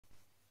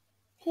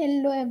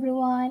Hello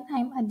everyone,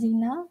 I'm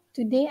Adina.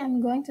 Today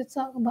I'm going to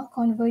talk about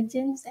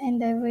convergence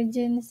and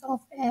divergence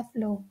of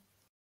airflow.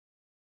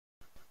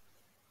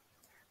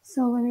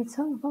 So when we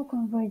talk about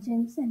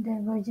convergence and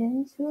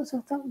divergence, we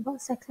also talk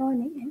about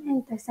cyclonic and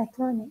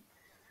anticyclonic.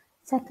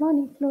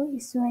 Cyclonic flow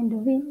is when the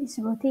wind is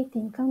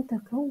rotating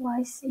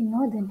counterclockwise in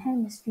northern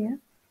hemisphere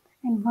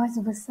and vice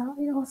versa.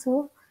 It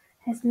also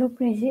has low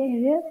pressure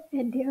area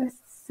at the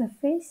Earth's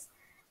surface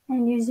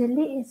and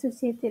usually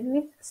associated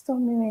with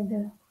stormy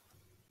weather.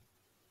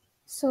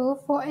 So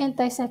for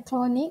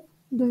anticyclonic,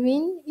 the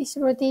wind is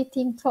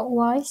rotating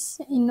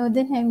clockwise in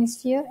northern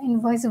hemisphere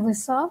and vice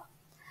versa.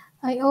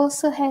 It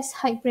also has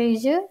high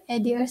pressure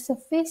at the Earth's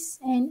surface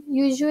and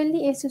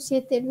usually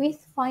associated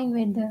with fine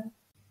weather.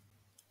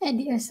 At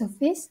the Earth's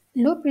surface,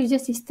 low pressure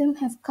systems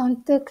have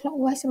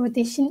counterclockwise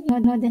rotation in the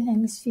northern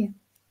hemisphere.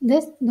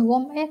 Thus, the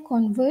warm air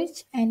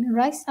converges and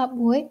rises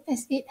upward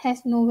as it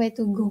has nowhere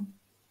to go.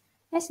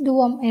 As the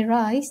warm air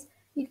rises,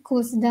 it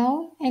cools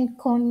down and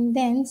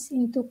condenses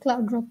into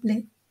cloud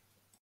droplets.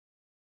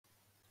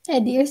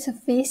 At the Earth's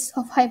surface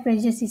of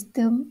high-pressure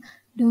system,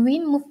 the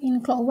wind moves in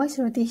clockwise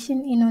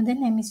rotation in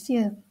northern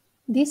hemisphere.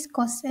 This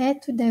causes air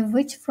to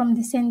diverge from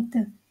the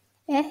center.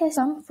 Air has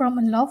come from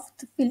aloft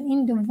to fill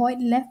in the void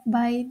left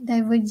by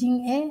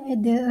diverging air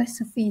at the Earth's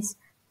surface.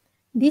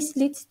 This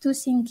leads to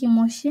sinking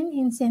motion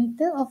in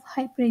center of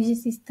high-pressure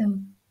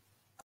system.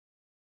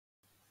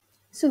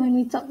 So when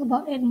we talk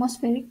about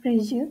atmospheric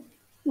pressure,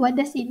 what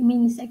does it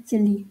mean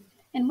actually?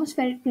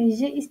 Atmospheric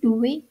pressure is the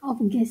weight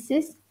of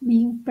gases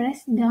being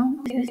pressed down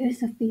on the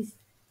Earth's surface.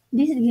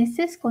 These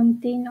gases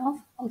contain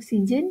of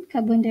oxygen,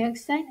 carbon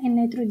dioxide, and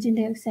nitrogen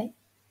dioxide.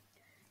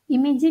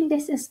 Imagine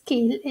there's a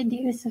scale at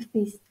the Earth's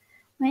surface.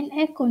 When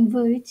air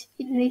converges,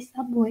 it raises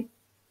upward.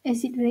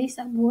 As it raises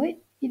upward,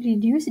 it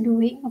reduces the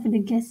weight of the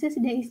gases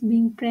that is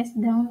being pressed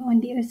down on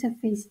the Earth's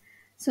surface.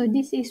 So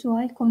this is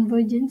why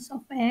convergence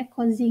of air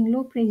causing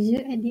low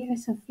pressure at the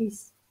Earth's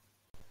surface.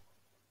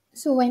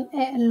 So when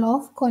air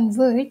aloft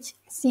converge,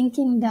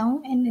 sinking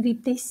down and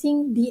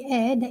replacing the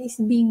air that is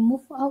being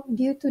moved out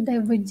due to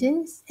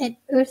divergence at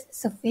Earth's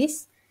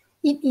surface,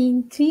 it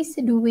increases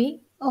the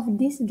weight of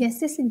these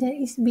gases that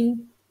is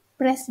being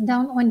pressed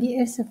down on the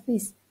Earth's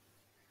surface.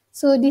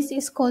 So this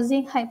is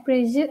causing high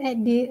pressure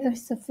at the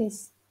Earth's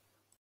surface.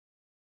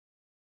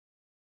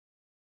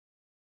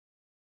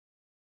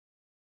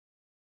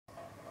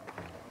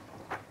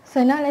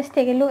 So now let's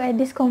take a look at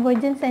this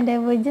convergence and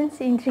divergence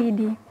in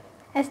 3D.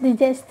 As the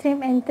jet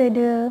stream enter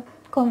the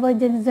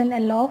convergence zone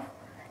aloft,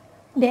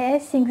 the air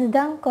sinks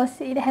down because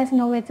it has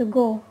nowhere to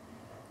go.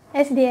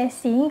 As the air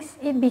sinks,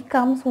 it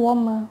becomes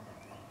warmer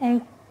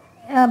and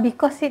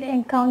because it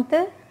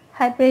encounters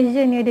high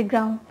pressure near the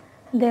ground.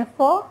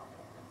 Therefore,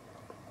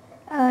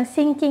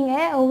 sinking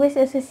air always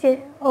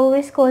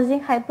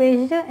causing high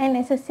pressure and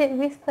associated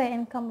with fair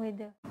and calm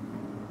weather.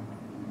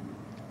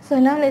 So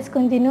now let's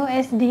continue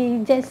as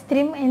the jet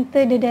stream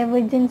enter the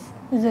divergence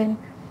zone,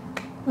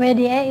 where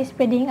the air is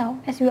spreading out.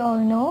 As we all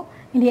know,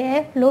 the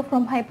air flow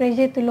from high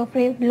pressure to low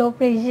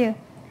pressure.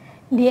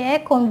 The air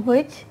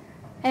converge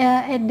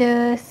at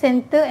the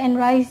center and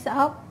rise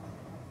up,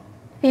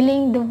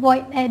 filling the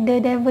void at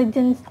the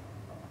divergence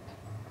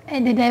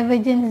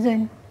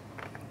zone.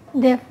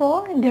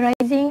 Therefore, the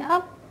rising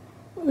up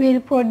will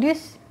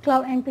produce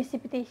cloud and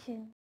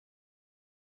precipitation.